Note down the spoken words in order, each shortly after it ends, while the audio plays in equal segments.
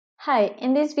Hi,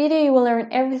 in this video you will learn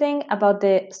everything about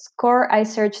the score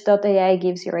iSearch.ai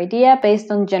gives your idea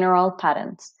based on general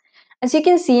patterns. As you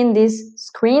can see in this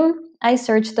screen,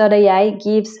 iSearch.ai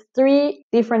gives 3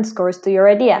 different scores to your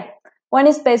idea. One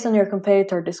is based on your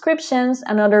competitor descriptions,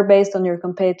 another based on your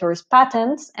competitor's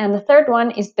patents, and the third one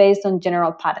is based on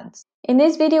general patents. In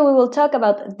this video we will talk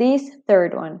about this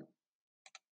third one.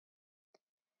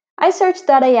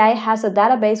 iSearch.ai has a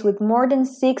database with more than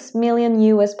 6 million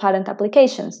US patent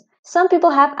applications. Some people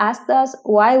have asked us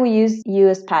why we use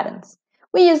US patents.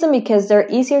 We use them because they're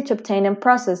easier to obtain and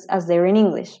process as they're in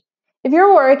English. If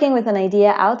you're working with an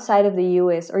idea outside of the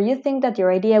US or you think that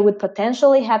your idea would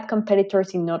potentially have competitors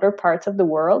in other parts of the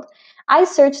world,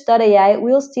 iSearch.ai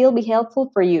will still be helpful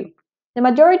for you. The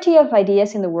majority of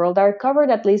ideas in the world are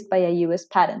covered at least by a US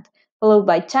patent, followed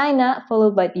by China,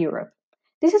 followed by Europe.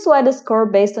 This is why the score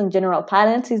based on general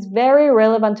patents is very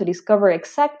relevant to discover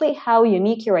exactly how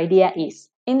unique your idea is.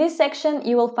 In this section,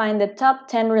 you will find the top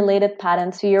 10 related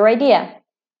patents to your idea.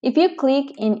 If you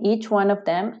click in each one of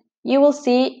them, you will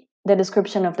see the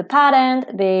description of the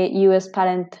patent, the US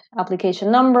patent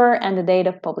application number, and the date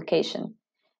of publication.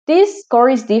 This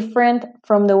score is different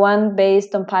from the one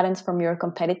based on patents from your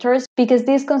competitors because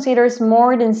this considers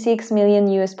more than 6 million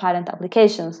US patent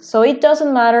applications. So it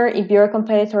doesn't matter if your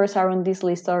competitors are on this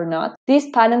list or not. These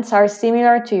patents are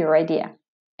similar to your idea.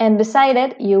 And beside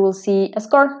it, you will see a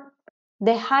score.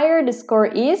 The higher the score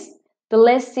is, the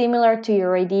less similar to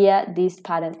your idea this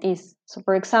patent is. So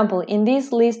for example, in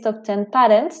this list of 10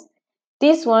 patents,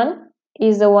 this one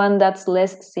is the one that's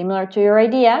less similar to your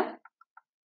idea,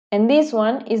 and this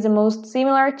one is the most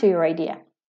similar to your idea.